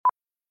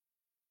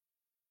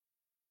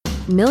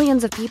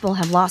Millions of people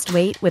have lost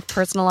weight with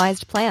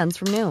personalized plans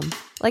from Noom.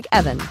 Like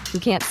Evan, who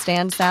can't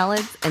stand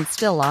salads and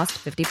still lost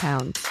 50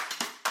 pounds.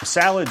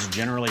 Salads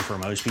generally for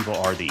most people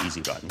are the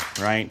easy button,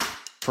 right?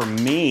 For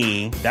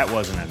me, that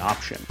wasn't an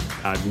option.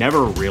 I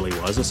never really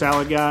was a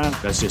salad guy.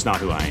 That's just not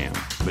who I am.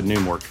 But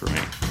Noom worked for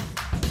me.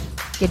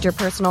 Get your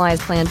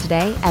personalized plan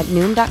today at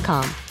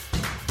Noom.com.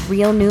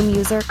 Real Noom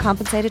user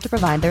compensated to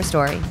provide their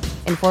story.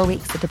 In 4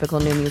 weeks, the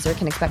typical Noom user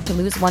can expect to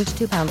lose 1 to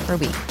 2 pounds per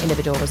week.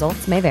 Individual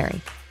results may vary.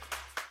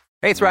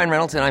 Hey, it's Ryan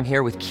Reynolds, and I'm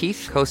here with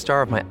Keith,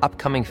 co-star of my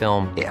upcoming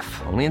film,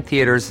 If, only in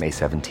theaters May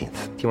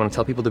 17th. Do you want to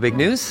tell people the big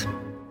news?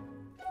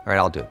 All right,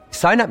 I'll do it.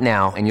 Sign up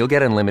now and you'll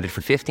get unlimited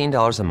for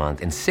 $15 a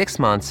month and 6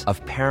 months of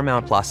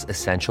Paramount Plus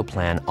Essential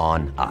Plan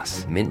on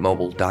us.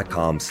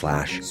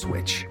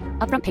 MintMobile.com/switch.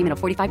 Upfront payment of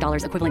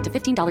 $45 equivalent to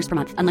 $15 per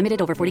month.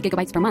 Unlimited over 40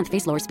 gigabytes per month.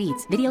 Face lower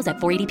speeds. Videos at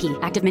 480p.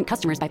 Active Mint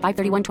customers by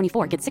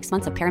 531.24 get 6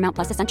 months of Paramount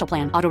Plus Essential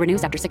Plan. Auto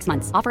renews after 6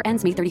 months. Offer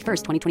ends May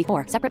 31st,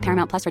 2024. Separate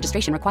Paramount Plus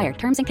registration required.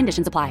 Terms and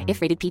conditions apply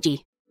if rated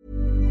PG.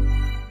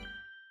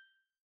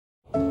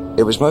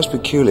 It was most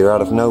peculiar.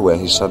 Out of nowhere,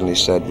 he suddenly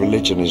said,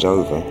 "Religion is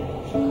over.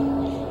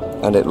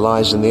 And it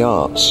lies in the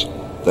arts,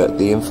 that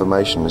the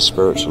information, the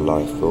spiritual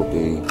life will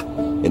be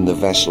in the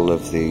vessel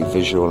of the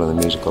visual and the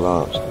musical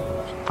arts."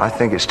 I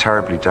think it's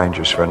terribly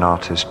dangerous for an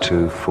artist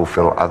to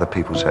fulfill other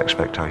people's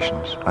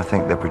expectations. I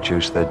think they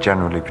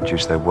generally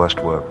produce their worst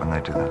work when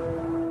they do that.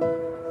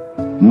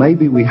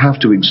 Maybe we have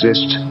to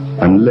exist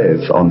and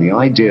live on the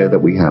idea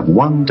that we have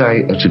one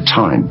day at a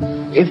time.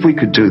 If we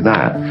could do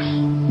that,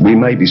 we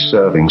may be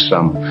serving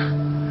some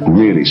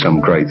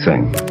great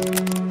thing.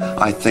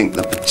 I think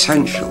the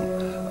potential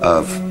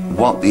of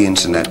what the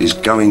internet is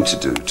going to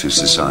do to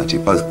society,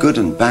 both good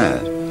and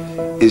bad,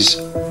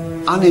 is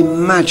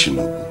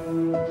unimaginable.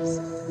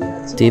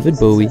 David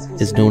Bowie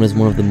is known as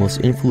one of the most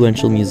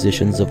influential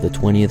musicians of the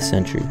 20th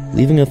century,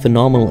 leaving a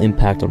phenomenal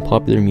impact on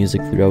popular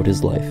music throughout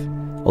his life.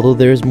 Although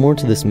there is more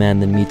to this man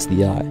than meets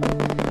the eye.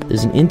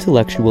 There's an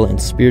intellectual and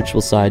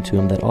spiritual side to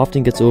him that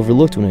often gets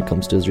overlooked when it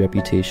comes to his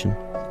reputation.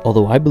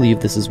 Although I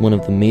believe this is one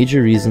of the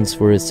major reasons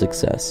for his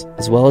success,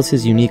 as well as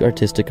his unique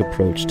artistic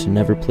approach to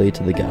never play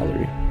to the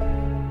gallery.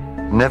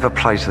 Never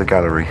play to the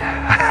gallery.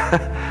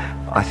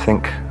 I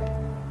think,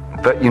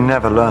 but you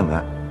never learn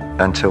that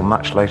until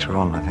much later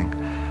on, I think.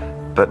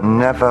 But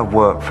never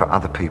work for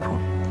other people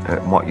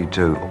at what you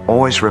do.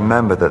 Always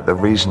remember that the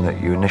reason that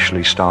you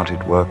initially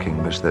started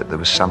working was that there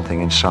was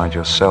something inside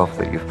yourself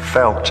that you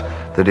felt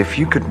that if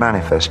you could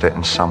manifest it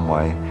in some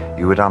way,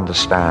 you would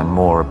understand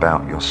more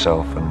about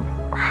yourself and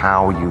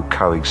how you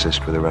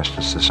coexist with the rest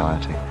of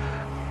society.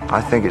 I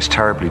think it's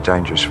terribly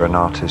dangerous for an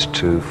artist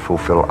to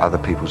fulfill other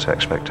people's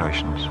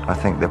expectations. I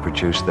think they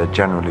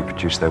generally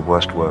produce their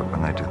worst work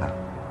when they do that.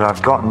 But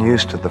I've gotten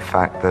used to the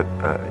fact that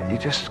you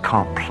just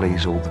can't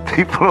please all the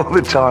people all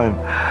the time.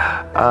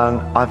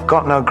 And I've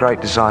got no great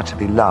desire to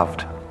be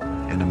loved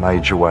in a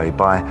major way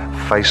by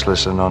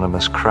faceless,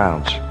 anonymous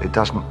crowds.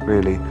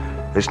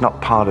 It's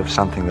not part of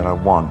something that I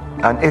want.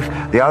 And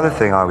the other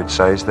thing I would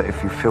say is that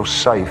if you feel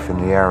safe in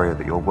the area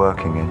that you're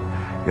working in,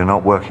 you're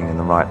not working in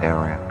the right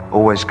area.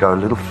 Always go a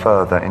little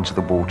further into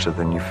the water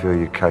than you feel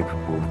you're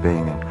capable of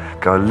being in.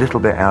 Go a little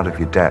bit out of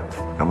your depth.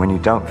 And when you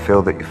don't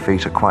feel that your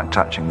feet are quite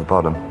touching the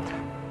bottom,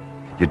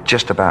 you're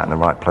just about in the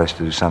right place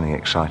to do something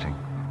exciting.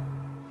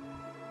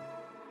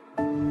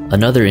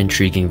 Another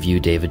intriguing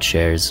view David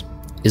shares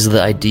is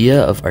the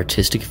idea of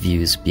artistic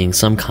views being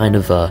some kind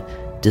of a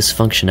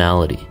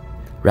dysfunctionality.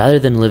 Rather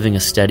than living a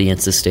steady and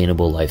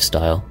sustainable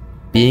lifestyle,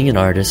 being an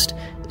artist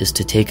is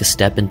to take a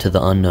step into the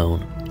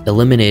unknown,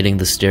 eliminating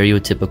the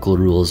stereotypical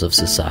rules of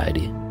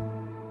society.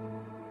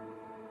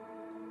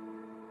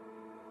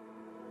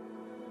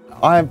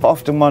 I've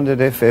often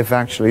wondered if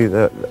actually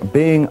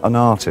being an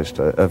artist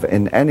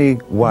in any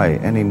way,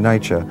 any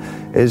nature,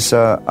 is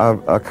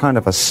a kind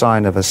of a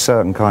sign of a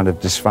certain kind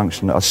of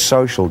dysfunction, a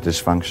social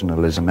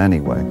dysfunctionalism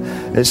anyway.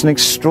 It's an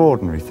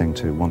extraordinary thing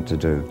to want to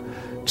do,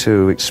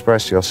 to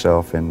express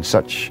yourself in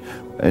such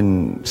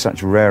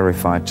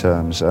rarefied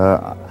terms.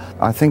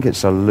 I think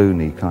it's a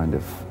loony kind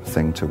of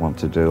thing to want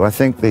to do. I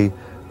think the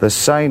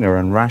saner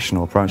and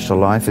rational approach to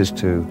life is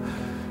to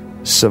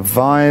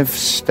survive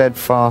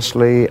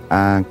steadfastly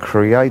and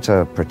create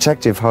a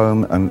protective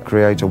home and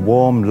create a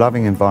warm,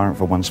 loving environment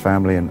for one's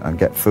family and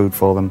get food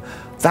for them.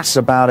 That's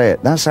about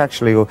it. That's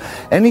actually all.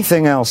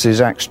 Anything else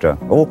is extra.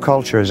 All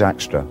culture is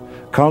extra.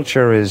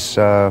 Culture is,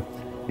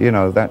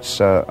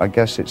 that's, I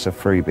guess it's a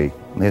freebie.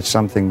 It's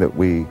something that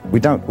we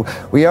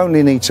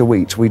only need to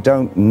eat. We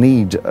don't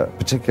need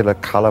particular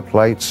color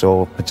plates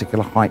or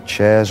particular height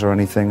chairs or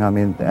anything. I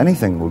mean,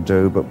 anything will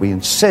do, but we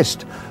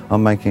insist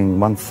on making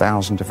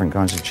 1,000 different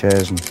kinds of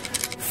chairs and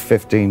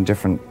 15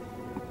 different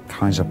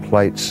kinds of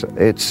plates.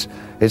 It's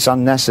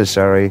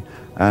unnecessary,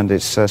 and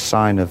it's a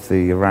sign of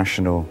the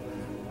irrational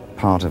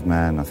part of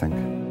man, I think.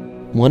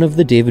 One of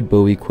the David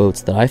Bowie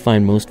quotes that I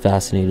find most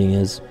fascinating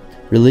is,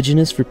 "Religion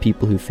is for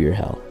people who fear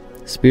hell.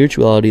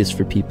 Spirituality is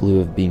for people who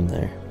have been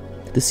there."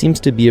 This seems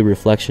to be a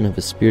reflection of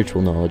his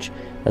spiritual knowledge,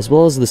 as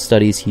well as the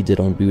studies he did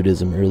on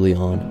Buddhism early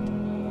on.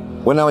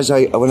 When I was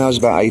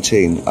about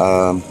 18,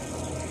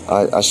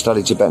 I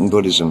studied Tibetan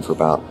Buddhism for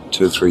about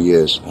 2 or 3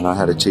 years, and I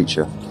had a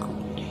teacher,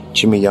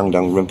 Chimi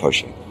Yangdang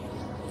Rinpoche,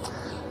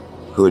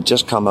 who had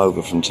just come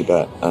over from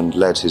Tibet and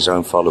led his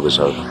own followers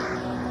over.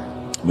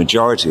 The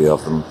majority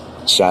of them,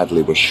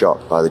 sadly, were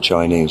shot by the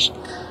Chinese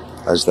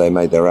as they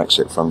made their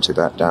exit from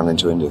Tibet down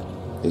into India.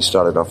 He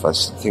started off, I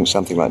think,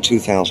 something like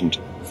 2,000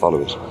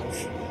 followers,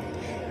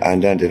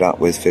 and ended up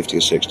with 50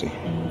 or 60,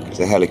 because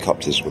the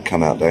helicopters would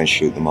come out there and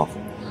shoot them off.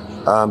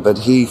 But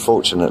he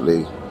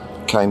fortunately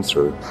came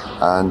through,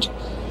 and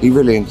he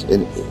really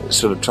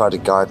sort of tried to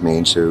guide me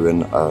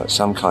into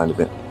some kind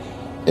of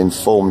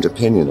informed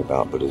opinion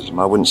about Buddhism.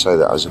 I wouldn't say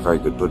that I was a very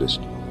good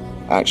Buddhist.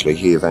 Actually,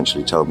 he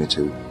eventually told me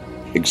to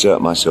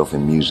exert myself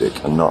in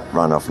music and not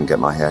run off and get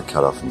my hair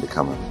cut off and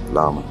become a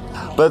lama.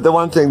 But the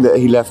one thing that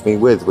he left me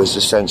with was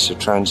a sense of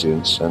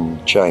transience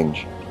and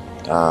change,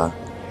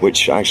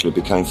 which actually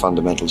became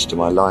fundamentals to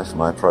my life,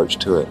 my approach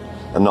to it,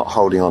 and not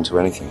holding on to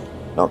anything,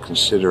 not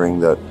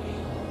considering that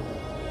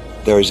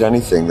there is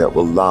anything that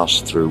will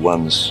last through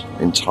one's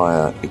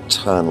entire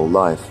eternal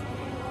life,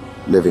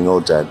 living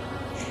or dead.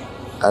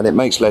 And it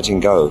makes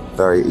letting go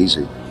very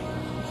easy.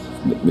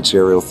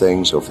 Material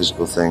things or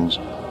physical things.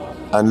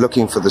 And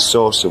looking for the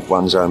source of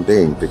one's own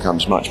being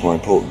becomes much more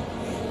important.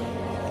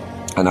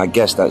 And I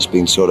guess that's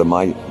been sort of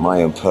my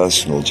own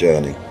personal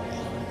journey,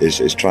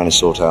 is trying to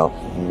sort out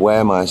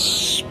where my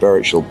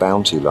spiritual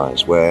bounty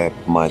lies, where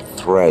my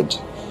thread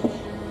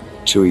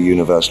to a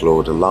universal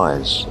order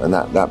lies. And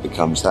that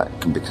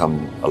can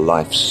become a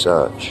life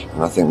search.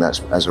 And I think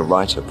that's, as a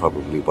writer,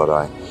 probably what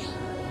I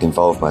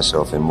involve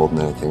myself in more than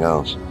anything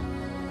else.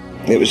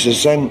 It was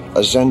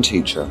a Zen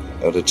teacher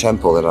at a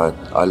temple that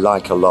I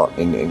like a lot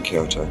in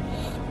Kyoto.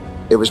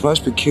 It was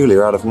most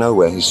peculiar. Out of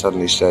nowhere, he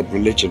suddenly said,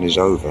 religion is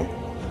over,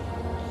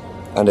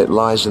 and it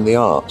lies in the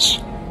arts,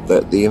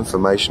 that the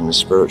information in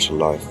spiritual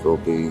life will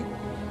be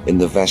in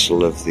the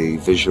vessel of the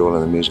visual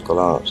and the musical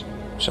arts.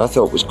 Which I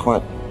thought was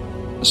quite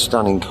a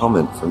stunning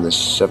comment from this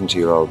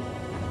 70-year-old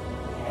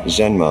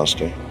Zen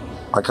master.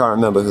 I can't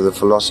remember who the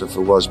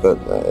philosopher was, but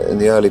in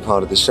the early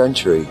part of the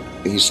century,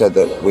 he said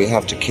that we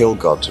have to kill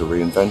God to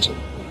reinvent him.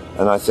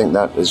 And I think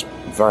that is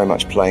very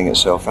much playing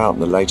itself out in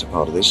the later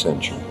part of this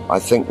century. I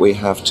think we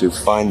have to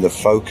find the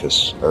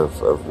focus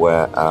of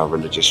where our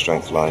religious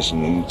strength lies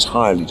in an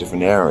entirely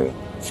different area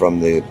from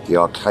the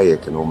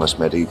archaic and almost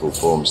medieval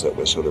forms that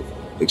we're sort of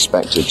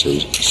expected to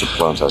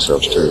supplant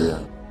ourselves to. Yeah.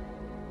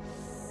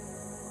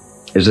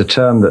 Is a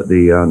term that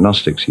the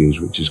Gnostics use,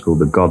 which is called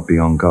the God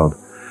beyond God.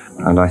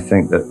 And I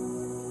think that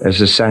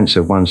there's a sense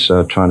of one's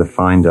trying to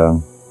find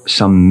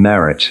some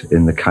merit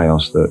in the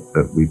chaos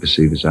that we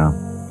perceive as our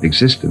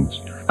existence.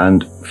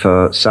 And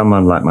for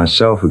someone like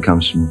myself who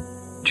comes from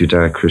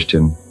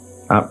Judeo-Christian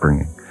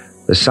upbringing,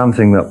 there's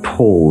something that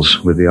pulls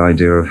with the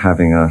idea of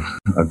having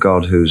a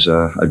God who's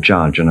a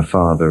judge and a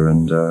father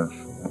and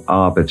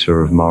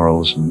arbiter of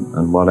morals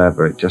and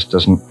whatever. It just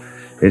doesn't,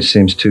 it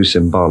seems too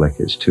symbolic,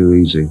 it's too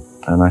easy.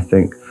 And I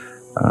think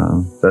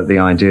that the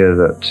idea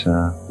that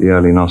the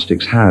early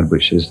Gnostics had,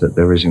 which is that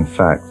there is in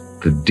fact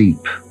the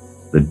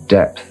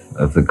depth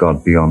of the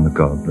God beyond the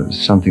God.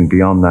 There's something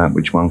beyond that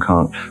which one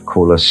can't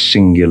call a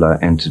singular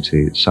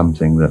entity. It's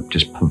something that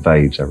just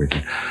pervades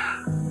everything.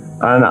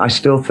 And I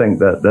still think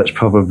that that's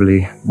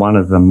probably one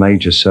of the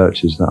major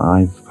searches that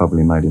I've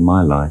probably made in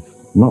my life.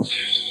 I'm not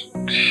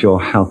sure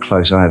how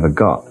close I ever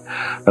got,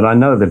 but I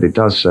know that it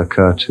does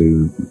occur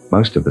to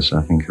most of us,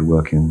 I think, who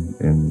work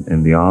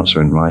in the arts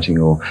or in writing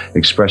or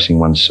expressing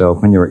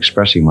oneself. When you're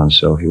expressing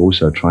oneself, you're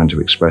also trying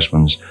to express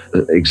one's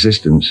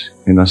existence,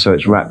 so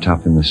it's wrapped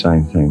up in the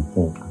same thing.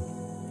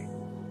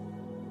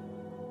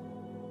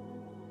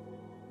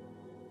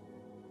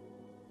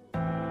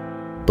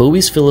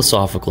 Bowie's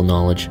philosophical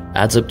knowledge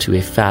adds up to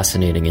a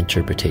fascinating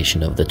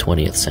interpretation of the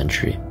 20th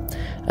century,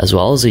 as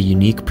well as a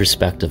unique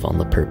perspective on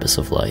the purpose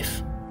of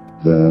life.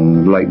 The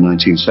late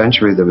 19th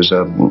century, there was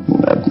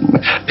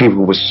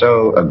people were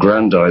so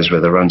aggrandized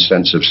with their own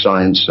sense of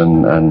science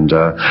and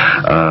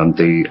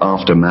the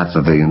aftermath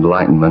of the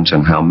Enlightenment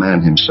and how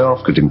man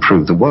himself could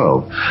improve the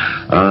world.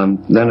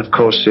 Then, of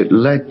course, it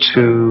led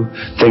to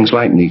things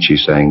like Nietzsche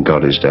saying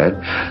God is dead,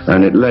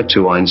 and it led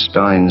to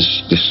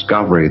Einstein's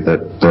discovery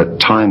that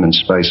time and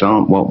space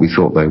aren't what we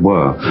thought they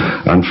were,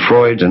 and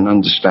Freud an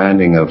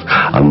understanding of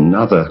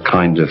another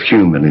kind of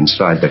human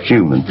inside the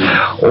human.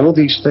 All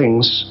these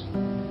things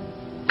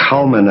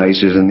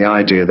culminated in the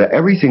idea that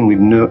everything we've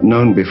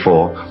known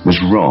before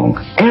was wrong.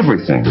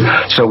 Everything.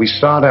 So we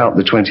start out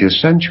the 20th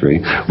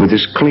century with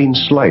this clean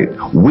slate.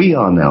 We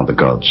are now the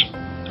gods.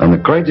 And the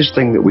greatest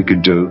thing that we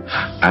could do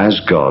as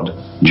God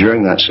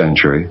during that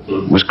century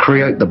was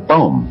create the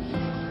bomb.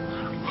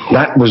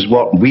 That was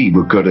what we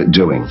were good at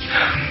doing.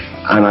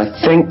 And I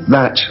think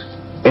that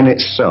in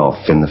itself,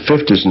 in the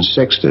 50s and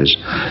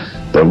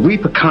 60s, the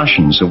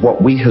repercussions of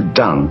what we had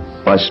done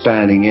by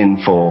standing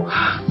in for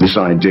this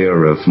idea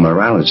of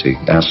morality,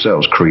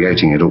 ourselves,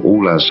 creating it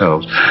all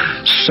ourselves,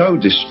 so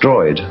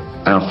destroyed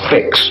our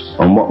fix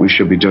on what we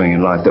should be doing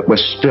in life, that we're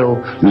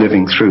still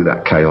living through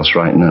that chaos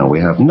right now. We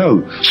have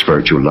no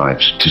spiritual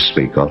lives to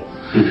speak of.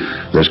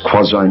 There's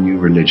quasi-new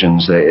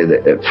religions,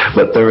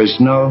 but there is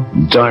no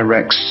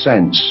direct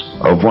sense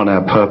of what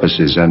our purpose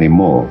is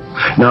anymore.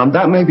 Now,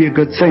 that may be a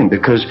good thing,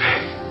 because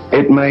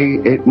it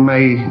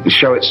may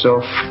show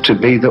itself to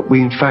be that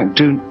we, in fact,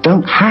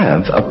 don't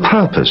have a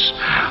purpose.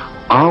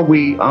 Are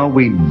we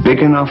big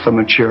enough and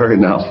mature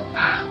enough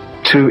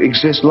to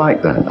exist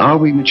like that? Are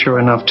we mature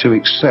enough to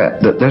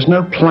accept that there's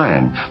no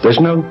plan, there's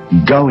no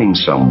going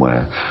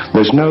somewhere,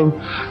 there's no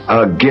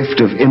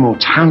gift of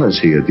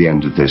immortality at the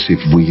end of this if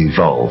we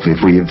evolve?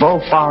 If we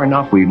evolve far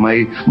enough, we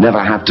may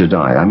never have to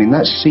die. I mean,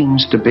 that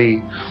seems to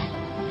be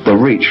the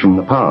reach from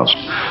the past.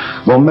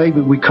 Well,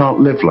 maybe we can't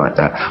live like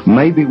that.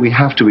 Maybe we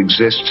have to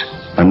exist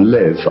and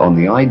live on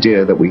the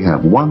idea that we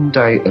have one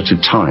day at a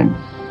time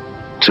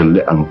to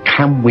live. And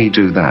can we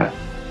do that?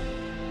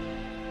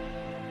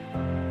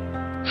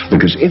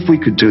 Because if we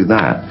could do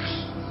that,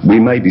 we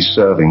may be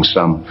serving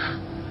some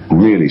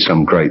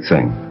great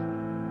thing.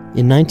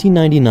 In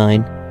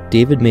 1999,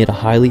 David made a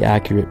highly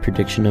accurate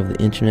prediction of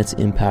the internet's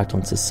impact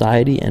on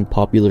society and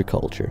popular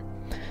culture,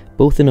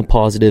 both in a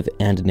positive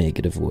and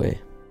negative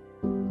way.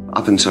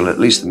 Up until at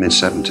least the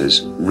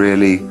mid-70s,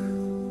 really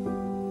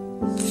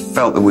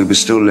felt that we were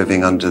still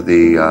living under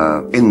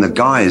in the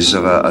guise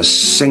of a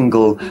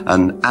single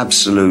and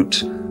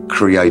absolute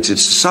created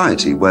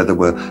society where there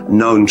were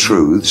known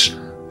truths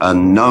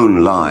and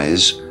known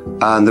lies,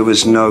 and there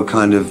was no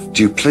kind of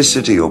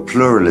duplicity or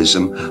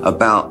pluralism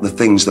about the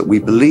things that we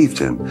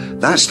believed in.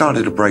 That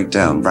started to break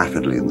down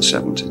rapidly in the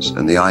 70s,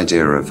 and the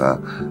idea of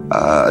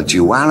a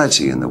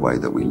duality in the way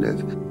that we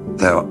live.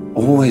 There are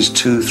always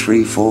 2,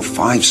 3, 4,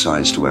 5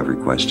 sides to every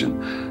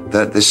question.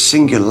 That the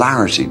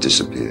singularity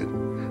disappeared.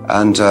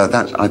 And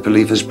that, I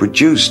believe, has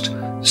produced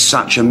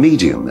such a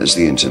medium as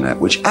the internet,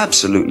 which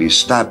absolutely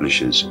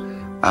establishes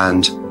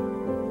and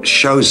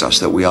shows us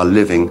that we are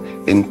living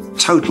in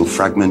total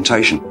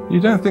fragmentation. You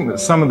don't think that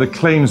some of the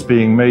claims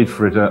being made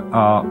for it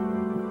are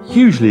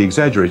hugely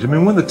exaggerated? I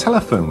mean, when the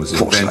telephone was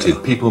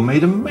invented, people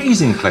made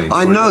amazing claims.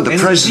 I know, the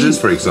president,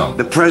 for example.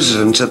 The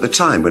president at the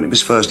time, when it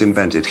was first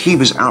invented, he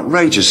was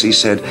outrageous. He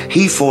said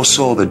he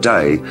foresaw the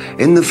day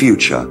in the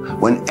future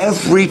when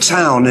every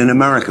town in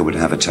America would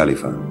have a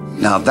telephone.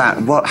 Now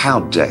how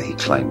dare he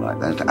claim like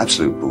that?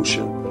 Absolute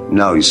bullshit.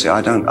 No, you see,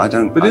 I don't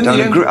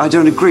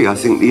agree. I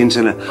think the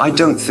internet, I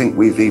don't think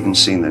we've even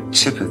seen the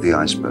tip of the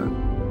iceberg.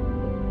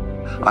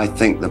 I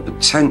think the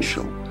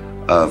potential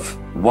of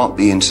what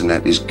the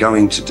internet is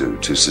going to do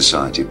to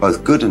society,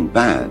 both good and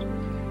bad,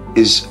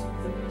 is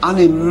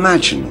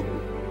unimaginable.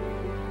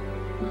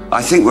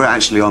 I think we're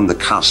actually on the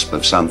cusp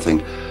of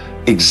something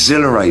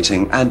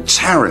exhilarating and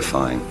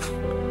terrifying.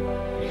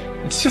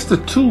 It's just a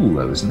tool,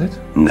 though, isn't it?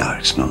 No,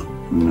 it's not.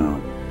 No,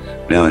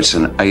 it's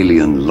an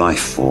alien life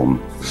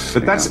form.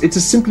 But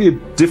it's simply a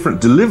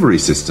different delivery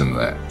system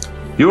there.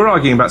 You're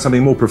arguing about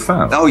something more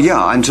profound. Oh,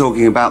 yeah, I'm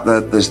talking about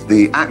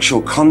the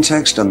actual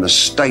context, and the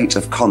state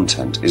of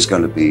content is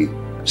going to be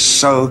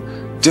so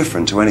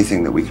different to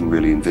anything that we can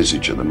really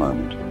envisage at the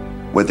moment,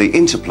 where the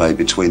interplay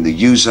between the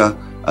user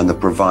and the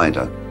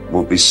provider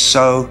will be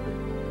so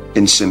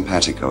in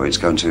simpatico, it's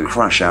going to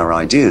crush our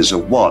ideas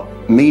of what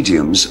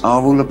mediums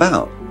are all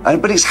about.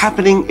 But it's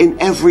happening in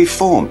every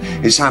form.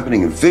 It's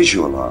happening in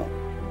visual art.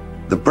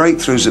 The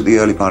breakthroughs at the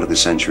early part of the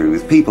century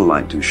with people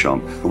like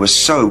Duchamp, who were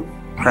so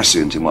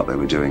prescient in what they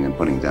were doing and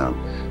putting down.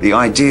 The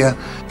idea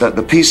that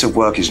the piece of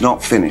work is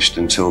not finished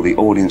until the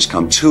audience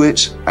come to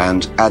it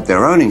and add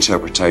their own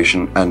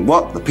interpretation, and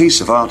what the piece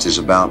of art is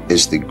about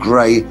is the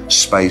grey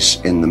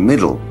space in the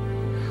middle.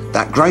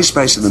 That grey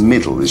space in the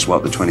middle is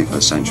what the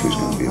 21st century is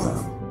going to be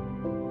about.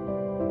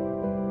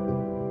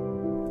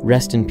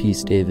 Rest in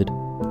peace, David.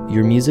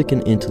 Your music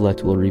and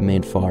intellect will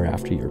remain far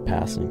after your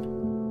passing.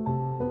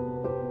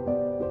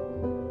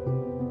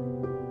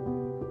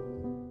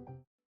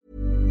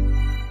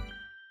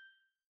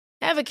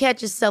 Ever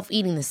catch yourself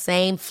eating the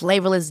same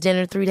flavorless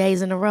dinner 3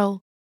 days in a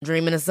row?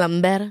 Dreaming of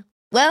something better?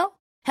 Well,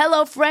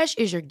 HelloFresh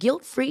is your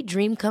guilt-free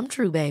dream come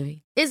true,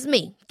 baby. It's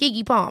me,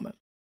 Keke Palmer.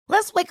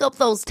 Let's wake up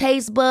those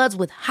taste buds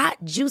with hot,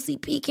 juicy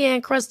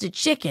pecan-crusted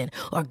chicken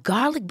or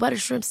garlic butter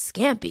shrimp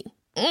scampi.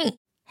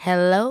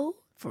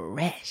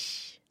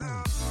 HelloFresh.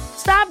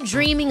 Stop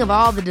dreaming of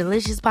all the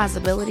delicious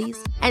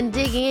possibilities and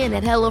dig in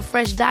at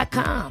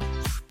HelloFresh.com.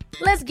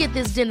 Let's get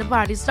this dinner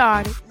party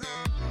started.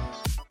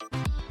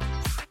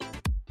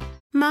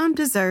 Mom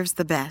deserves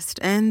the best,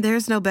 and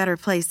there's no better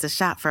place to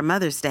shop for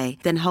Mother's Day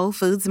than Whole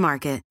Foods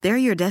Market. They're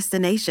your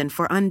destination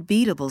for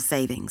unbeatable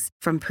savings,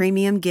 from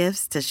premium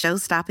gifts to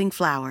show-stopping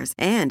flowers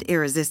and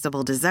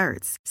irresistible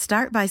desserts.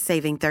 Start by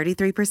saving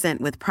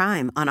 33% with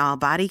Prime on all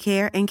body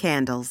care and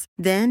candles.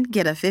 Then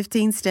get a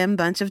 15-stem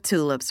bunch of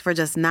tulips for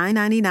just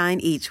 $9.99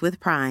 each with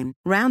Prime.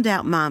 Round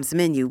out Mom's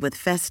menu with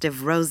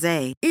festive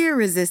rosé,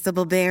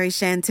 irresistible berry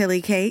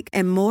chantilly cake,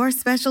 and more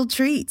special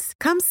treats.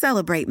 Come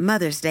celebrate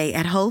Mother's Day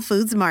at Whole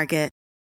Foods Market.